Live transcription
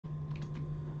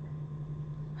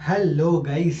Hello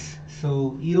guys. So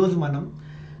ఈరోజు మనం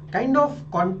kind of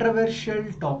controversial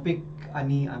topic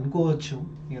అని అనుకోవచ్చు,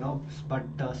 you know,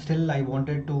 but still I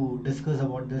wanted to discuss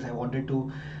about this. I wanted to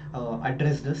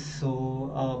address this. So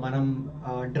మనం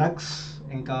drugs,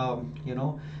 ఇంకా you know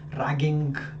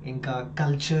ragging, ఇంకా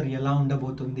culture ఎలా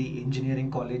ఉండబోతుంది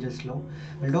ఇంజనీరింగ్ కాలేజెస్లో.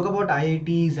 Will talk about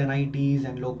IITs, NITs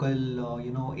and local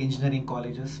engineering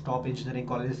colleges, top engineering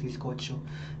colleges తీసుకోవచ్చు,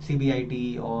 CBIT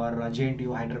are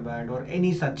JNTU Hyderabad or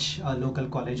any such local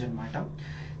college అనమాట.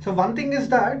 So one thing is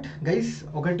that guys,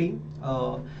 ఒకటి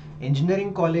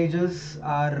engineering colleges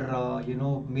are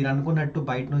మీరు అనుకున్నట్టు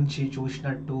బయట నుంచి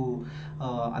చూసినట్టు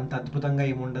అంత అద్భుతంగా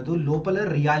ఏముండదు. లోపల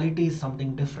reality is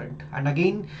something different. And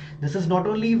again this is not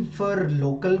only for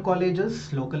local colleges,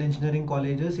 local engineering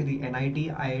colleges, ఇది ఎన్ఐటి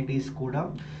ఐఐటీస్ కూడా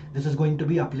this is going to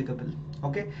be applicable.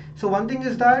 Okay, so one thing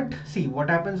is that, see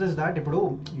what happens is that, ఇప్పుడు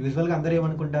యూజువల్గా అందరూ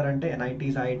ఏమనుకుంటారంటే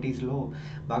NITs ఐఐటీస్లో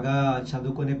బాగా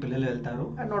చదువుకునే పిల్లలు వెళ్తారు.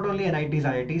 And not only NITs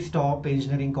IITs, top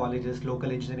engineering colleges,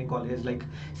 local engineering colleges like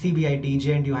CBIT,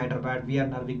 JNTU Hyderabad,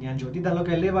 VRR Vignan జ్యోతి,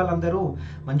 దానిలోకి వెళ్ళే వాళ్ళందరూ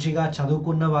మంచిగా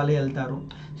చదువుకున్న వాళ్ళే వెళ్తారు.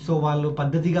 సో వాళ్ళు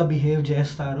పద్ధతిగా బిహేవ్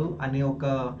చేస్తారు అనే ఒక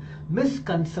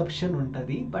మిస్కన్సెప్షన్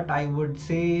ఉంటుంది. But I would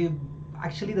say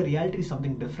actually the reality is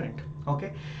something different. Okay,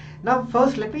 now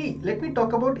first let me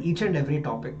talk about each and every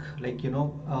topic, like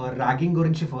ragging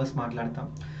గురించి ఫస్ట్ మాట్లాడతాం,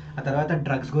 ఆ తర్వాత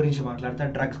డ్రగ్స్ గురించి మాట్లాడతా.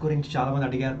 డ్రగ్స్ గురించి చాలామంది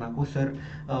అడిగారు నాకు, సార్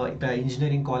ఇక్కడ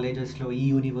ఇంజనీరింగ్ కాలేజెస్లో, ఈ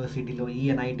యూనివర్సిటీలో, ఈ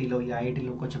ఎన్ఐటీలో, ఈ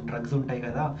ఐఐటీలో కొంచెం డ్రగ్స్ ఉంటాయి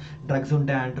కదా, డ్రగ్స్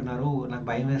ఉంటాయి అంటున్నారు, నాకు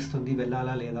భయం వేస్తుంది,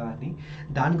 వెళ్ళాలా లేదా అని.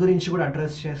 దాని గురించి కూడా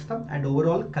అడ్రస్ చేస్తాం. అండ్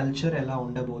ఓవరాల్ కల్చర్ ఎలా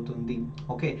ఉండబోతుంది,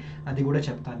 ఓకే, అది కూడా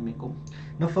చెప్తాను మీకు.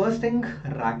 నా ఫస్ట్ థింగ్,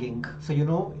 ర్యాగింగ్. సో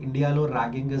ఇండియాలో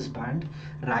ragging is banned,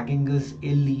 ragging is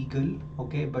illegal.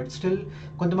 Okay, but still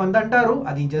కొంతమంది అంటారు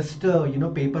అది జస్ట్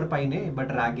పేపర్ పైనే,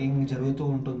 బట్ ర్యాగింగ్ జరుగుతూ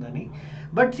ఉంటుందని.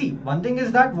 But see one thing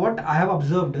is that what I have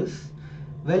observed is,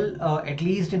 well, at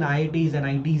least in IITs and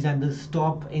ITs and the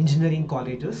top engineering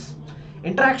colleges,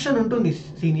 interaction ఉంటుంది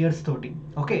seniors తోటి.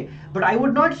 Okay, but I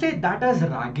would not say that as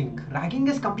ragging. Ragging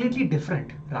is completely different.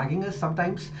 Ragging is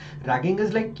sometimes, ragging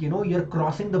is like you're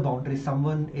crossing the boundary,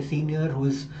 someone a senior who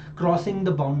is crossing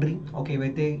the boundary. Okay,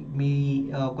 అయితే మీ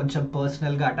కొంచెం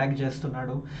పర్సనల్గా attack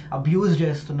చేస్తున్నాడు, abuse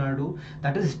చేస్తున్నాడు,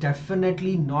 that is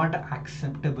definitely not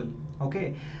acceptable. Okay,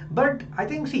 but I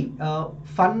think see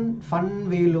fun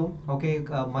వేలో, okay,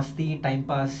 Masti, time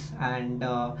pass and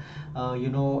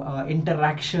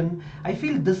interaction, I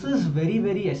feel this is very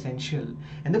very essential.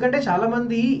 ఎందుకంటే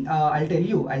చాలామంది I tell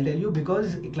you because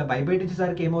ఇట్లా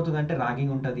భయపెట్టించేసరికి ఏమవుతుందంటే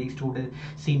ర్యాగింగ్ ఉంటుంది, student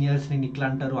సీనియర్స్ని ఇట్లా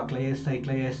అంటారు, అట్లా చేస్తారు,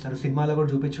 ఇట్లా చేస్తారు, సినిమాలో కూడా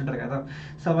చూపించుంటారు కదా.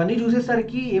 సో అవన్నీ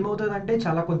చూసేసరికి ఏమవుతుందంటే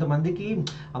చాలా కొంతమందికి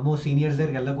అమ్మో సీనియర్స్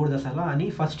దగ్గరికి వెళ్ళకూడదు అసలు అని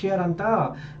ఫస్ట్ ఇయర్ అంతా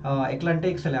ఎట్లా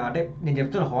అంటే అంటే నేను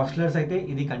చెప్తున్నా, హాస్టలర్స్ అయితే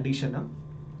ఇది కండిషన్.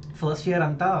 ఫస్ట్ ఇయర్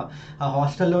అంతా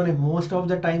హాస్టల్లోనే, మోస్ట్ ఆఫ్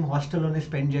ద టైం హాస్టల్లోనే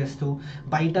స్పెండ్ చేస్తూ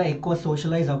బయట ఎక్కువ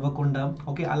సోషలైజ్ అవ్వకుండా,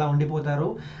 ఓకే, అలా ఉండిపోతారు.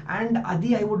 అండ్ అది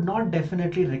I would not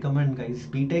definitely recommend guys.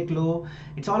 బీటెక్లో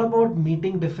it's all about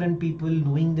meeting different people,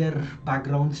 knowing there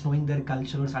backgrounds, knowing there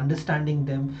cultures, understanding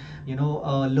them,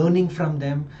 learning from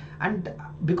them. And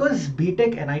because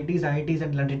BTech, NITs, IITs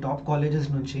and ఇలాంటి top colleges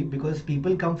నుంచి, because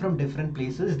people come from different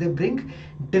places, they bring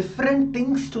different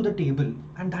things to the table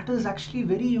and that is actually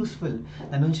very useful.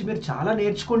 దాని నుంచి మీరు చాలా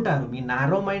నేర్చుకుంటారు. మీ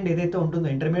narrow mind ఏదైతే ఉంటుందో,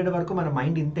 intermediate వరకు మన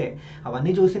మైండ్ ఇంతే,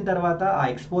 అవన్నీ చూసిన తర్వాత, ఆ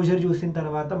ఎక్స్పోజర్ చూసిన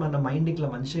తర్వాత మన మైండ్ ఇట్లా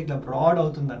మంచిగా ఇట్లా బ్రాడ్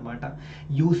అవుతుంది అనమాట.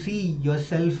 You see your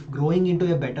self growing in to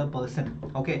a better person.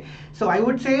 Okay, so I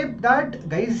would say that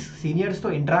guys,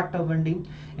 సీనియర్స్తో interact అవ్వండి.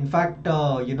 ఇన్ఫ్యాక్ట్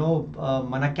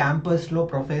మన క్యాంపస్లో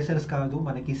ప్రొఫెసర్స్ కాదు,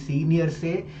 మనకి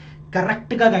సీనియర్సే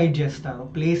కరెక్ట్గా గైడ్ చేస్తారు.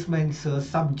 ప్లేస్మెంట్స్,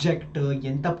 సబ్జెక్ట్,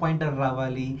 ఎంత పాయింటర్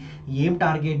రావాలి, ఏం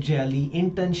టార్గెట్ చేయాలి,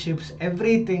 internships,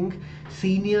 everything.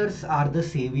 Seniors are the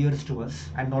saviours to us.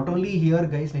 And not only here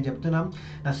guys, నేను చెప్తున్నా,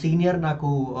 నా సీనియర్ నాకు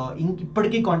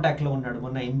ఇప్పటికీ కాంటాక్ట్లో ఉన్నాడు.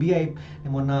 మొన్న ఎంబీఐ,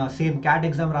 మొన్న సేమ్ క్యాట్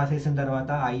ఎగ్జామ్ రాసేసిన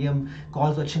తర్వాత ఐఎం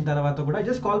కాల్స్ వచ్చిన తర్వాత కూడా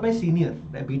జస్ట్ కాల్ మై సీనియర్.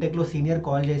 బీటెక్లో సీనియర్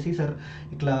కాల్ చేసి, సార్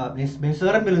ఇట్లా మేము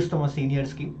సార్ అని పిలుస్తాం ఆ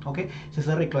సీనియర్స్కి. ఓకే, సో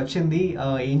సార్ ఇట్లా వచ్చింది,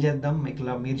 ఏం చేద్దాం,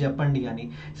 ఇట్లా మీరు చెప్పండి అని.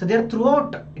 So they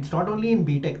throughout, it's not only in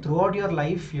BTech, throughout your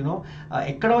life,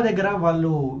 ఎక్కడో దగ్గర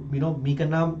వాళ్ళు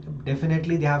మీకన్నా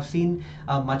definitely they have seen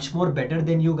much more better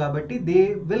then you, కాబట్టి they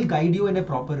will guide you in a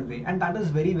proper way and that is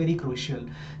very very crucial.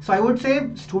 So I would say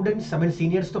students, I mean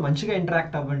సీనియర్స్తో మంచిగా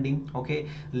interact అవ్వండి. Okay,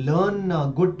 learn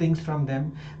good things from them.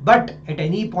 But at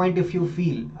any point if you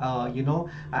feel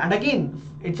and again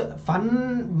it's fun,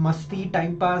 Masti,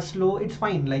 time పాస్లో it's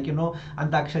fine, like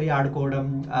antakshari ఆడుకోవడం,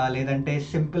 లేదంటే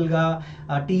సింపుల్గా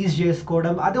tease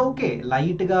చేసుకోవడం, అది okay,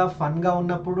 లైట్గా ఫన్గా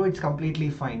ఉన్నప్పుడు it's completely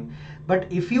fine. But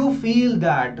if you feel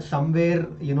that somewhere,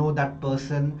 that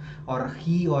person or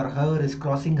he or her is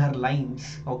crossing her lines,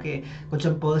 okay,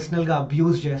 కొంచెం పర్సనల్గా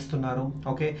abuse చేస్తున్నారు,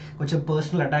 ఓకే, కొంచెం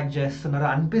పర్సనల్ అటాక్ చేస్తున్నారు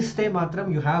అనిపిస్తే మాత్రం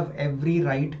you have every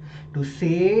right to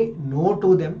say no to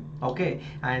them, okay.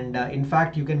 And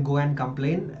in fact you can go and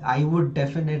complain. I would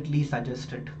definitely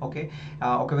suggest it, okay.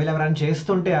 ఒకవేళ ఎవరైనా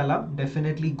చేస్తుంటే అలా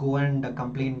definitely go and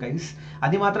complain guys.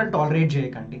 అది మాత్రం టాలరేట్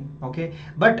చేయకండి, okay.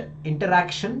 But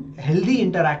interaction, healthy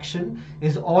interaction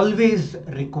is always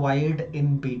required in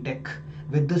BTech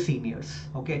with the seniors,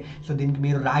 okay. So దీనికి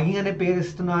మీరు ragging అనే పేరు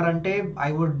ఇస్తున్నారంటే ఐ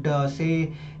వుడ్ సే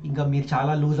ఇంకా మీరు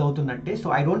చాలా loose అవుతున్నట్టే. So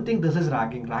I don't think this is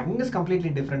ragging. Ragging is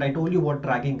completely different. I told you what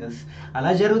ragging is.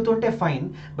 అలా జరుగుతుంటే fine,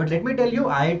 but let me tell you,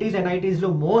 IITs ఎన్ఐటీస్లో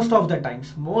most of the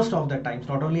times,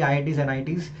 not only IITs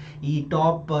NITs, ఈ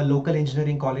top local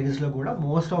engineering కాలేజెస్లో కూడా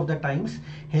most of the times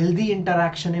healthy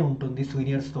ఇంటరాక్షనే ఉంటుంది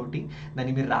seniors తోటి.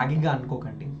 దాన్ని మీరు ర్యాగింగ్గా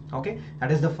అనుకోకండి, okay.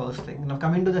 That is the first thing. Now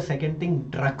coming to the second thing,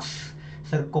 drugs.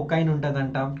 Sir cocaine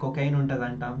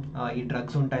ఉంటుందంట, ఈ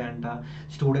డ్రగ్స్ ఉంటాయంట,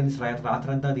 స్టూడెంట్స్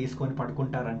రాత్రంతా తీసుకొని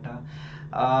పడుకుంటారంట.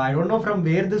 I don't know from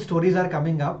where the stories are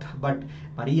coming up, but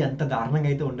మరీ అంత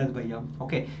దారుణంగా అయితే ఉండదు భయ్య,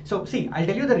 okay. So C, I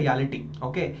tell you the reality,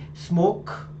 okay.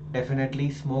 Smoke, definitely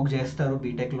smoke చేస్తారు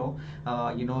బీటెక్లో.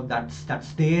 That's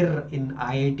there in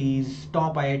IITs.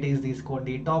 Top IITs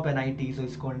తీసుకోండి, టాప్ ఎన్ఐటీస్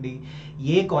తీసుకోండి,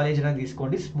 ఏ కాలేజ్ అయినా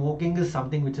తీసుకోండి, smoking is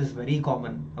something which is very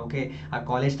common, okay. ఆ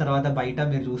కాలేజ్ తర్వాత బయట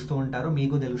మీరు చూస్తూ ఉంటారు,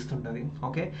 మీకు తెలుస్తుంటుంది,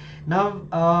 ఓకే. నా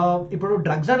ఇప్పుడు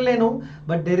డ్రగ్స్ అనలేను,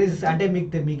 బట్ దేర్ ఇస్, అంటే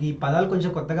మీకు ఈ పదాలు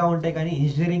కొంచెం కొత్తగా ఉంటాయి కానీ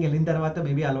ఇంజనీరింగ్ వెళ్ళిన తర్వాత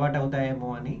మేబీ అలవాటు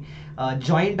అవుతాయేమో అని.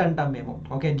 జాయింట్ అంటాం మేము,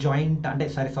 ఓకే. జాయింట్ అంటే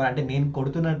సారీ అంటే నేను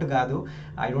కొడుతున్నట్టు కాదు,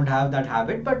 I don't have that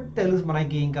habit, but తెలుసు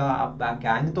మనకి, ఇంకా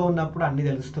గ్యాంగ్తో ఉన్నప్పుడు అన్నీ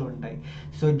తెలుస్తూ ఉంటాయి.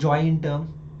 సో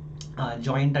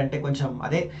జాయింట్ అంటే కొంచెం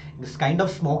అదే కైండ్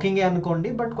ఆఫ్ స్మోకింగే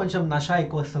అనుకోండి, బట్ కొంచెం నషా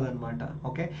ఎక్కువ వస్తుంది అనమాట,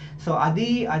 ఓకే. సో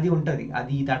అది ఉంటుంది,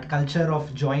 అది that culture of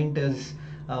joint is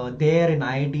there in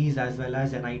IITs as well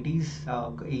as NITs.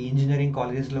 ఈ ఇంజనీరింగ్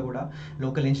కాలేజెస్లో కూడా,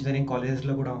 లోకల్ ఇంజనీరింగ్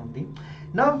కాలేజెస్లో కూడా ఉంది.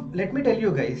 నా let me tell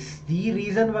you guys, ఈ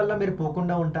రీజన్ వల్ల మీరు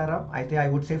పోకుండా ఉంటారా? అయితే ఐ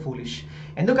వుడ్ సే ఫూలిష్.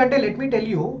 ఎందుకంటే లెట్ మీ టెల్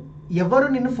యూ, ఎవరు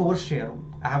నిన్ను ఫోర్స్ చేయరు.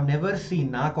 ఐ హ్యావ్ నెవర్ సీన్,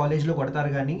 నా కాలేజ్లో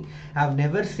కొడతారు కానీ I have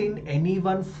never seen any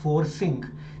one forcing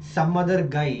some other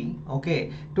guy, okay,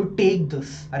 to take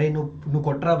this. అరే నువ్వు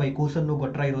కొట్రా బై, కూర్చొని నువ్వు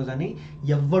కొట్రా ఈరోజు అని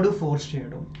ఎవ్వడు ఫోర్స్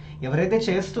చేయడం. ఎవరైతే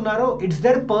చేస్తున్నారో ఇట్స్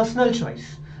దేర్ పర్సనల్ చాయిస్,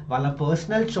 వాళ్ళ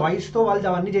పర్సనల్ చాయిస్తో వాళ్ళు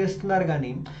అవన్నీ చేస్తున్నారు.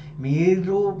 కానీ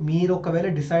మీరు ఒకవేళ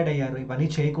డిసైడ్ అయ్యారు ఇవన్నీ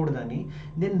చేయకూడదని,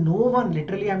 then no one,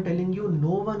 literally I'm telling you,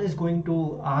 no one is going to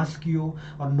ask you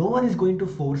are no one is going to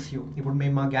force you. ఇప్పుడు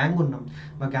మేము మా గ్యాంగ్ ఉన్నాం,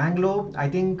 మా గ్యాంగ్లో I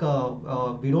think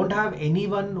we don't have any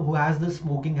one who has this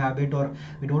smoking habit, are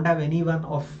we don't have any one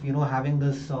of having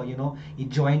this ఈ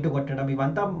joint కొట్టడం,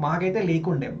 ఇవంతా మాకైతే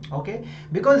లేకుండే, ఓకే.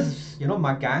 బికాజ్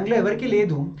మా గ్యాంగ్లో ఎవరికి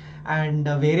లేదు, అండ్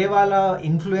వేరే వాళ్ళ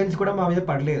ఇన్ఫ్లుయెన్స్ కూడా మా మీద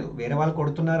పడలేదు. వేరే వాళ్ళు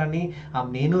కొడుతున్నారని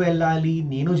నేను వెళ్ళాలి,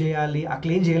 నేను చేయాలి, ఆ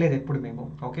క్లెయిమ్ చేయలేదు ఎప్పుడు మేము,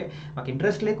 ఓకే. మాకు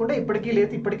ఇంట్రెస్ట్ లేకుండా ఇప్పటికీ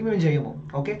లేదు, ఇప్పటికీ మేము చేయము,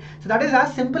 okay. So that is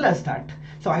as simple as that.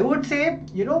 So I would say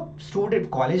student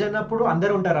college అన్నప్పుడు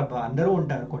అందరూ ఉంటారు అబ్బా, అందరూ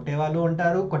ఉంటారు, కొట్టే వాళ్ళు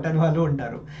ఉంటారు, కొట్టని వాళ్ళు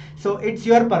ఉంటారు. So it's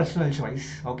your personal choice,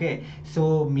 okay. So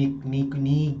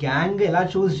నీ గ్యాంగ్ ఎలా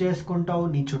చూస్ చేసుకుంటావు,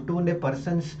 నీ చుట్టూ ఉండే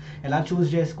పర్సన్స్ ఎలా చూస్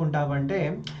చేసుకుంటావు అంటే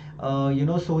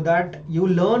so that you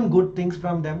learn good things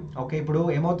from them, okay. ఇప్పుడు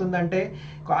ఏమవుతుందంటే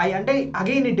అంటే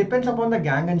again it depends upon the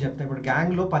gang అని చెప్తాను. ఇప్పుడు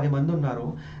గ్యాంగ్లో 10 మంది ఉన్నారు,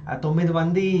 9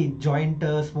 మంది జాయింట్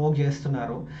స్మోక్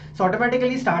చేస్తున్నారు. సో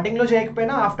ఆటోమేటికలీ స్టార్టింగ్లో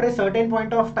చేయకపోయినా after a certain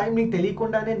point of time నీకు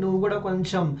తెలియకుండానే నువ్వు కూడా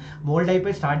కొంచెం మోల్డ్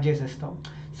అయిపోయి start చేసేస్తావు.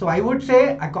 So I would say,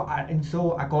 so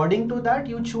according to that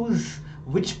you choose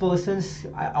which persons,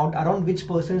 around which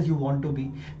persons you want to be.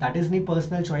 That is నీ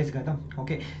personal choice కదా,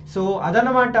 okay. So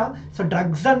అదనమాట. So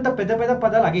drugs అంత పెద్ద పెద్ద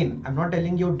పదాలు, again I'm not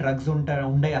telling you drugs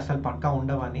ఉండే అసలు పక్కా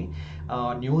ఉండవని.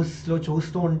 న్యూస్లో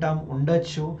చూస్తూ ఉంటాం,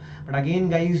 ఉండొచ్చు, but again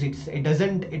guys it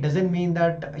doesn't mean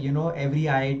that every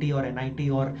IIT are NIT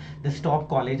are this top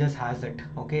colleges has it,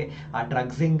 okay. ఆ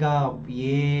డ్రగ్స్ ఇంకా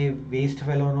ఏ వేస్ట్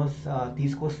ఫెలోనో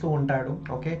తీసుకొస్తూ ఉంటాడు,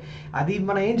 ఓకే. అది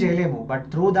మనం ఏం చేయలేము, but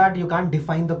through that you can't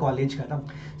define the college కదా.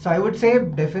 So I would say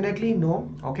definitely no,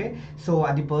 okay. So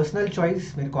అది పర్సనల్ చాయిస్.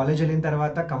 మీరు కాలేజ్ వెళ్ళిన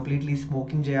తర్వాత కంప్లీట్లీ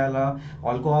స్మోకింగ్ చేయాలా,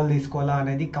 ఆల్కహాల్ తీసుకోవాలా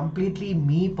అనేది కంప్లీట్లీ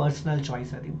మీ పర్సనల్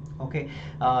చాయిస్ అది, okay.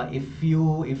 If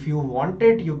if you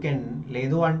wanted you can.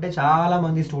 లేదు అంటే చాలా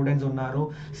మంది స్టూడెంట్స్ ఉన్నారు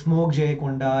స్మోక్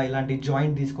చేయకుండా, ఇలాంటి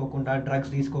జాయింట్ తీసుకోకుండా,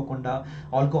 డ్రగ్స్ తీసుకోకుండా,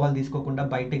 ఆల్కహాల్ తీసుకోకుండా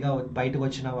బయటకు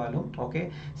వచ్చిన వాళ్ళు. Okay,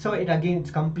 so it again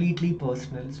it's completely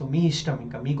personal. So మీ ఇష్టం,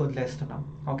 ఇంకా మీకు వదిలేస్తున్నాం.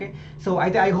 ఓకే, సో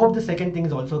అయితే I hope the second thing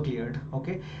is also cleared.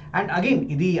 Okay, and again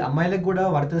ఇది అమ్మాయిలకు కూడా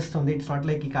వర్తిస్తుంది. ఇట్స్ నాట్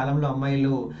లైక్ ఈ కాలంలో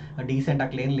అమ్మాయిలు డీసెంట్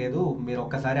అట్లేం లేదు. మీరు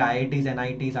ఒక్కసారి ఐఐటీస్,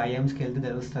 NITs, IIMsకి వెళ్తే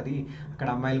తెలుస్తుంది అక్కడ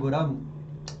అమ్మాయిలు కూడా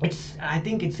it's I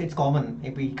think it's common.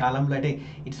 ఇప్పుడు ఈ కాలంలో అంటే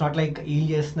ఇట్స్ నాట్ లైక్ వీళ్ళు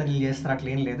చేస్తున్నారు అట్లా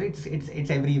ఏం లేదు.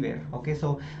 It's everywhere. Okay, so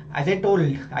as I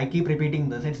told, I keep repeating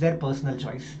this, it's there personal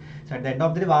choice. So at the end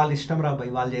of the day వాళ్ళ ఇష్టం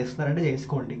రాబాయి, వాళ్ళు చేస్తున్నారంటే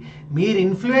చేసుకోండి, మీరు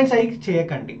ఇన్ఫ్లుయెన్స్ అయ్యి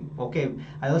చేయకండి. ఓకే,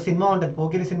 అదో సినిమా ఉంటుంది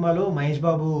పోకిరి సినిమాలో, మహేష్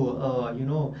బాబు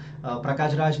యునో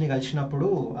ప్రకాష్ రాజ్ని కలిసినప్పుడు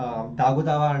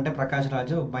తాగుతావా అంటే ప్రకాష్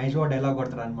రాజు మహేష్ బాబు డైలాగ్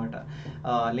కొడతాడు అనమాట.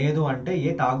 లేదు అంటే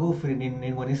ఏ తాగు ఫ్రీ,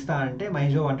 నేను కొనిస్తా అంటే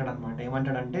మహేష్ బాబు అంటాడు అనమాట.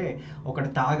 ఏమంటాడంటే ఒకటి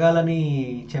తాగాలని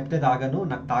చెప్తే తాగను,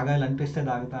 నాకు తాగాలనిపిస్తే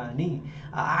తాగుతా అని.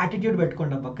 ఆ యాటిట్యూడ్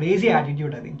పెట్టుకోండి అబ్బా, క్రేజీ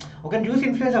యాటిట్యూడ్ అది. ఒకరిని చూసి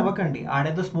ఇన్ఫ్లుయెన్స్ అవ్వకండి.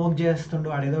 ఆడేదో స్మోక్ చేస్తుండు,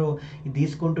 ఆడేదో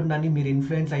తీసుకుంటుండని మీరు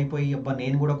ఇన్ఫ్లుయెన్స్ అయిపోయి అబ్బా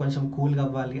నేను కూడా కొంచెం కూల్గా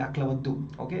అవ్వాలి అట్లా వద్దు.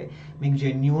 ఓకే, మీకు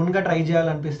జెన్యూన్గా ట్రై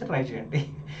చేయాలనిపిస్తే ట్రై చేయండి.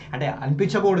 అంటే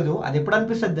అనిపించకూడదు, అది ఎప్పుడు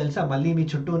అనిపిస్తుంది తెలుసా, మళ్ళీ మీ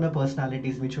చుట్టూ ఉన్న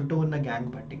పర్సనాలిటీస్, మీ చుట్టూ ఉన్న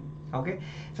గ్యాంగ్ బట్టి. Okay,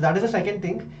 so that is the second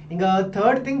thing. ఇంకా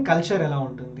థర్డ్ థింగ్, కల్చర్ ఎలా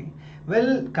ఉంటుంది.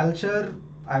 Well, culture,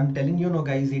 I'm telling you, no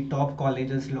guys, the top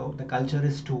colleges low, the culture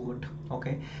is too good.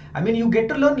 Okay, I mean you get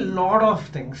to learn lot of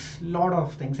things.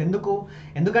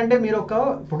 ఎందుకంటే మీరు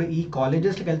ఇప్పుడు ఈ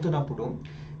కాలేజెస్కి వెళ్తున్నప్పుడు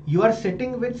you are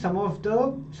sitting with some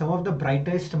of the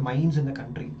brightest minds in the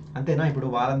country. అంతేనా? ఇప్పుడు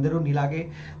వాళ్ళందరూ నీలాగే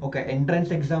ఒక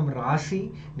ఎంట్రన్స్ ఎగ్జామ్ రాసి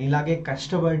నీలాగే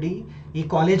కష్టపడి ఈ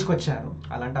కాలేజ్కి వచ్చారు.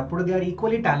 అలాంటప్పుడు they are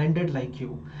equally talented like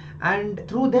you, and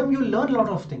through them you learn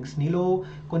lot of things. నీలో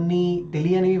కొన్ని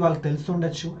తెలియనివి వాళ్ళకి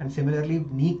తెలుస్తుండొచ్చు, అండ్ సిమిలర్లీ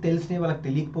నీకు తెలిసినవి వాళ్ళకి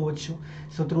తెలియకపోవచ్చు.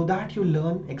 So through that you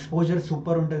learn, exposure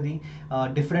super ఉంటుంది.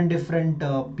 Different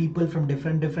people from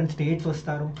different states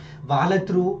వస్తారు, వాళ్ళ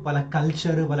త్రూ వాళ్ళ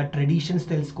కల్చర్, వాళ్ళ ట్రెడిషన్స్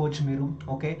తెలుసుకోవచ్చు మీరు.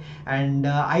 Okay, and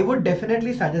I would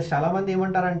definitely suggest. చాలామంది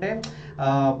ఏమంటారంటే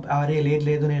అరే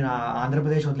లేదు నేను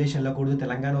ఆంధ్రప్రదేశ్ వదిలేసి వెళ్ళకూడదు,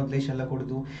 తెలంగాణ వదిలేసి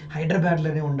వెళ్ళకూడదు,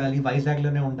 హైదరాబాద్లోనే ఉండాలి,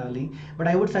 వైజాగ్లోనే ఉండాలి. బట్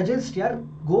ఐ వుడ్ సజెస్ట్ యార్,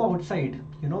 గో అవుట్ సైడ్.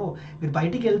 యూనో, మీరు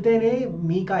బయటికి వెళ్తేనే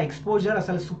మీకు ఆ ఎక్స్పోజర్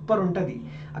అసలు సూపర్ ఉంటుంది.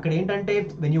 అక్కడ ఏంటంటే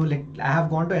when you like I have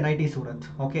gone to NIT Surat.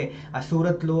 Okay, ఆ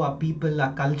సూరత్లో ఆ పీపుల్, ఆ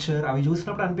కల్చర్ అవి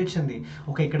చూసినప్పుడు అనిపించింది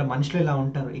ఓకే ఇక్కడ మనుషులు ఇలా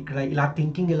ఉంటారు, ఇక్కడ ఇలా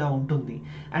థింకింగ్ ఇలా ఉంటుంది.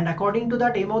 అండ్ అకార్డింగ్ టు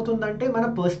దట్ ఏమవుతుందంటే మన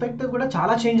పర్స్పెక్టివ్ కూడా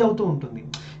చాలా చేంజ్ అవుతూ ఉంటుంది.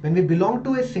 When we belong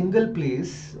to a single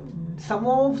place,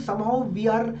 somehow we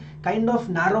are kind of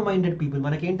narrow-minded people.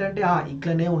 మనకేంటంటే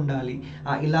ఇట్లనే ఉండాలి,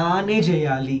 ఇలానే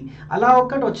చేయాలి, అలా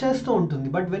ఒక్కటి వచ్చేస్తూ ఉంటుంది.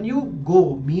 But when you go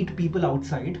meet people out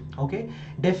side, okay,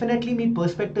 definitely me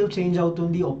perspective change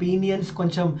అవుతుంది, ఒపీనియన్స్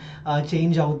కొంచెం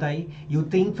చేంజ్ అవుతాయి. You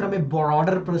think from A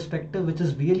broader perspective which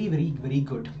is really very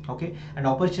good. Okay, and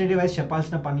opportunity wise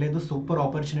చెప్పాల్సిన పని లేదు, సూపర్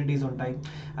ఆపర్చునిటీస్ ఉంటాయి.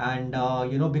 And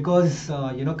you know because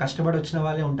you know కష్టపడి వచ్చిన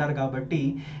వాళ్ళే ఉంటారు కాబట్టి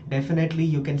definitely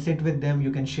you can SIT with them,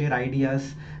 you can share ideas.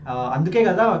 అందుకే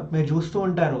కదా మీరు చూస్తూ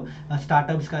ఉంటారు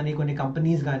స్టార్టప్స్ కానీ కొన్ని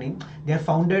కంపెనీస్ కానీ they are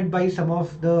founded by some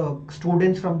of the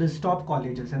students from this top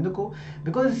colleges. ఎందుకు?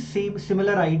 బికాజ్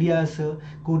సిమిలర్ ఐడియాస్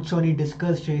కూర్చొని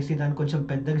డిస్కస్ చేసి దాన్ని కొంచెం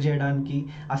పెద్దగా చేయడానికి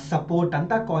ఆ సపోర్ట్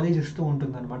అంతా కాలేజ్ ఇస్తూ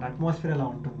ఉంటుంది అనమాట. అట్మాస్ఫియర్ అలా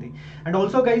ఉంటుంది. అండ్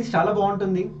ఆల్సో గైస్ చాలా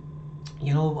బాగుంటుంది.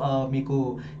 యూనో మీకు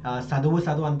చదువు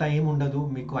అంతా ఏమి ఉండదు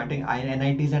మీకు. అంటే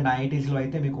NITs అండ్ IITsలో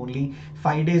అయితే మీకు ఓన్లీ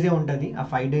 5 days ఉంటుంది. ఆ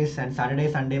 5 days అండ్ సాటర్డే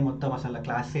సండే మొత్తం అసలు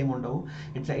క్లాస్ ఏమి ఉండవు.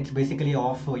 It's basically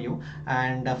of for you.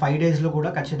 And 5 daysలో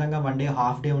కూడా ఖచ్చితంగా 1 day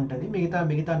హాఫ్ డే ఉంటుంది.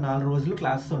 మిగతా 4 రోజులు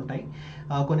క్లాసెస్ ఉంటాయి.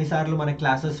 కొన్నిసార్లు మన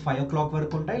క్లాసెస్ 5 o'clock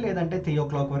వరకు ఉంటాయి, లేదంటే 3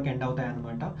 o'clock వరకు ఎండ్ అవుతాయి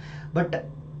అనమాట. బట్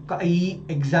ఈ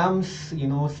ఎగ్జామ్స్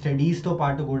యూనో స్టడీస్తో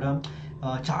పాటు కూడా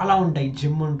చాలా ఉంటాయి.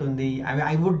 జిమ్ ఉంటుంది.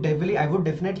 I would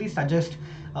definitely suggest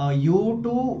you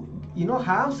to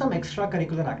have some extra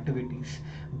curricular activities.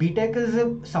 BTech is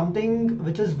something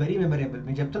which is very memorable.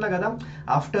 నేను చెప్తున్నా కదా,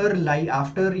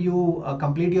 after you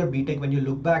complete your BTech, when you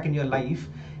look back in your life,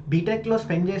 బీటెక్లో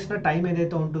spend చేసిన time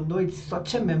ఏదైతే ఉంటుందో it's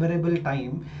such a memorable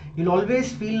time. You'll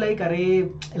always feel like అరే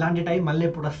ఇలాంటి time మళ్ళీ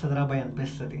ఎప్పుడు వస్తుందిరా బాయ్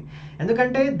అనిపిస్తుంది.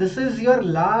 ఎందుకంటే this is your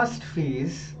last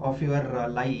phase of your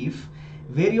life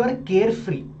where you are care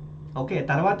free. Okay,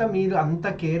 తర్వాత మీరు అంత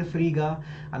కేర్ ఫ్రీగా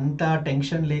అంత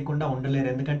టెన్షన్ లేకుండా ఉండలేరు.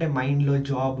 ఎందుకంటే మైండ్లో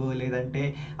జాబ్, లేదంటే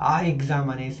ఆ ఎగ్జామ్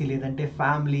అనేసి, లేదంటే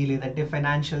ఫ్యామిలీ, లేదంటే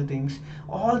financial things,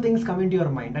 all things come in to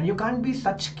your mind. And you can't be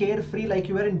such care free like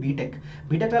your in BTech.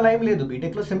 BTech అలా ఏం లేదు.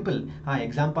 బీటెక్లో సింపుల్,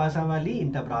 ఎగ్జామ్ పాస్ అవ్వాలి,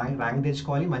 ఇంత ర్యాంక్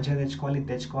తెచ్చుకోవాలి, మంచిగా తెచ్చుకోవాలి, ఇది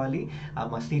తెచ్చుకోవాలి,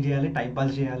 మస్తీ చేయాలి, టైం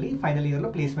పాస్ చేయాలి, ఫైనల్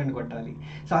ఇయర్లో ప్లేస్మెంట్ కొట్టాలి.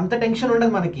 సో అంత టెన్షన్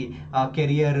ఉండదు మనకి.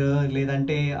 కెరియర్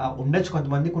లేదంటే ఉండొచ్చు,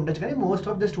 కొంతమందికి ఉండొచ్చు, కానీ మోస్ట్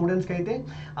ఆఫ్ ద స్టూడెంట్స్కి అయితే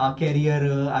కెరియర్,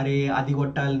 అరే అది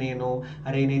కొట్టాలి నేను,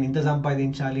 అరే నేను ఇంత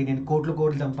సంపాదించాలి, నేను కోట్లు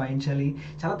కోట్లు సంపాదించాలి,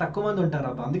 చాలా తక్కువ మంది ఉంటారు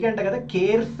అబ్బా. అందుకే అంటే కదా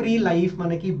కేర్ ఫ్రీ లైఫ్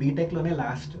మనకి బీటెక్లోనే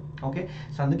లాస్ట్. ఓకే,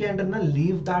 సో అందుకే అంటున్నా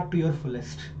leave that to your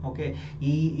fullest. Okay,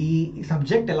 ఈ ఈ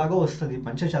సబ్జెక్ట్ ఎలాగో వస్తుంది,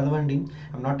 మంచిగా చదవండి.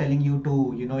 I'm not telling you to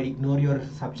ignore your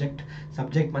subject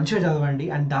మంచిగా చదవండి.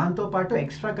 అండ్ దాంతోపాటు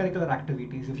extra curricular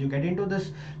activities, if you get in to this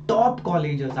top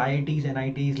colleges, IITs,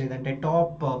 NITs, లేదంటే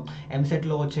టాప్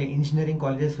ఎంసెట్లో వచ్చే ఇంజనీరింగ్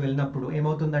కాలేజెస్ వెళ్ళినప్పుడు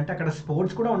ఏమవుతుందంటే అక్కడ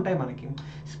స్పోర్ట్స్ కూడా ఉంటాయి, మనకి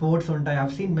స్పోర్ట్స్ ఉంటాయి.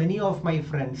 I've seen many of my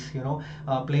friends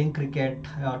playing cricket,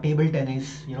 table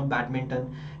tennis, badminton.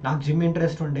 నాకు జిమ్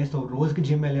ఇంట్రెస్ట్ ఉండే, సో రోజుకి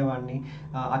జిమ్ వెళ్ళేవాడిని.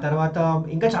 ఆ తర్వాత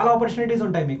ఇంకా చాలా ఆపర్చునిటీస్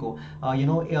ఉంటాయి మీకు.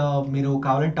 మీరు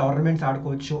కావాలంటే టోర్నమెంట్స్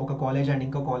ఆడుకోవచ్చు ఒక కాలేజ్ అండ్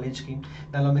ఇంకో కాలేజ్కి,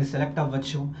 దానిలో మీరు సెలెక్ట్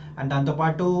అవ్వచ్చు. అండ్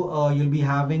దాంతోపాటు you'll be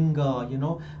having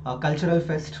cultural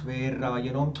fest wear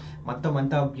మొత్తం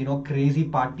అంతా crazy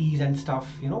parties and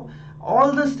stuff. all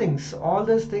these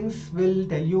things will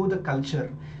tell you the culture.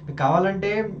 మీకు కావాలంటే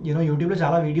యూట్యూబ్లో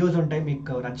చాలా వీడియోస్ ఉంటాయి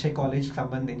మీకు నచ్చే కాలేజ్కి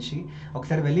సంబంధించి,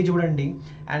 ఒకసారి వెళ్ళి చూడండి.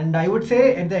 And I would say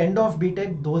at the end of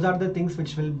BTech those are the things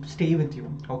which will stay with you.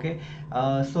 Okay,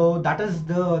 so that is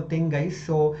the thing guys.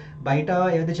 So బయట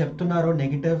ఏదైతే చెప్తున్నారో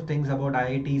negative things about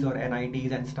IITs are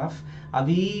NITs and stuff,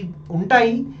 అవి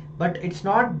ఉంటాయి, but it's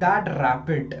not that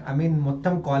rapid. I mean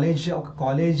మొత్తం ఒక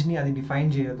కాలేజ్ని అది define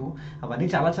చేయదు. అవన్నీ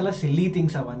చాలా చాలా సిల్లీ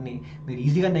థింగ్స్, అవన్నీ మీరు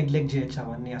ఈజీగా నెగ్లెక్ట్ చేయొచ్చు.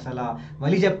 అవన్నీ అసలు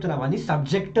మళ్ళీ చెప్తున్నా, అవన్నీ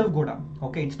సబ్జెక్టివ్ కూడా.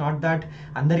 ఓకే, ఇట్స్ నాట్ దాట్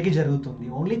అందరికీ జరుగుతుంది,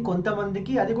 ఓన్లీ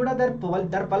కొంతమందికి, అది కూడా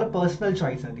దర్ వాళ్ళ పర్సనల్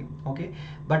చాయిస్ అది. Okay,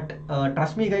 but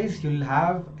trust me guys, you'll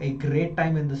have a great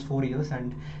time in this 4 years.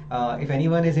 And if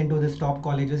anyone is into this top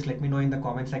colleges, let me know in the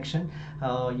comment section.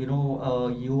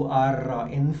 You are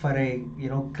in for a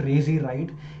crazy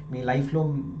ride. మీ లైఫ్లో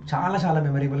చాలా చాలా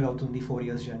మెమరబుల్గా అవుతుంది 4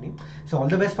 years journey. So all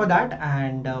the best for that.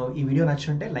 And ఈ video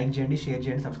నచ్చుంటే like చేయండి, share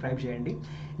చేయండి, subscribe చేయండి.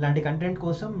 ఇలాంటి content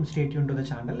కోసం stay tune to the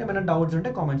channel. ఏమైనా డౌట్స్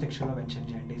ఉంటే కామెంట్ సెక్షన్లో మెన్షన్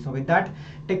చేయండి. So with that,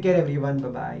 take care everyone,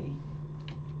 bye.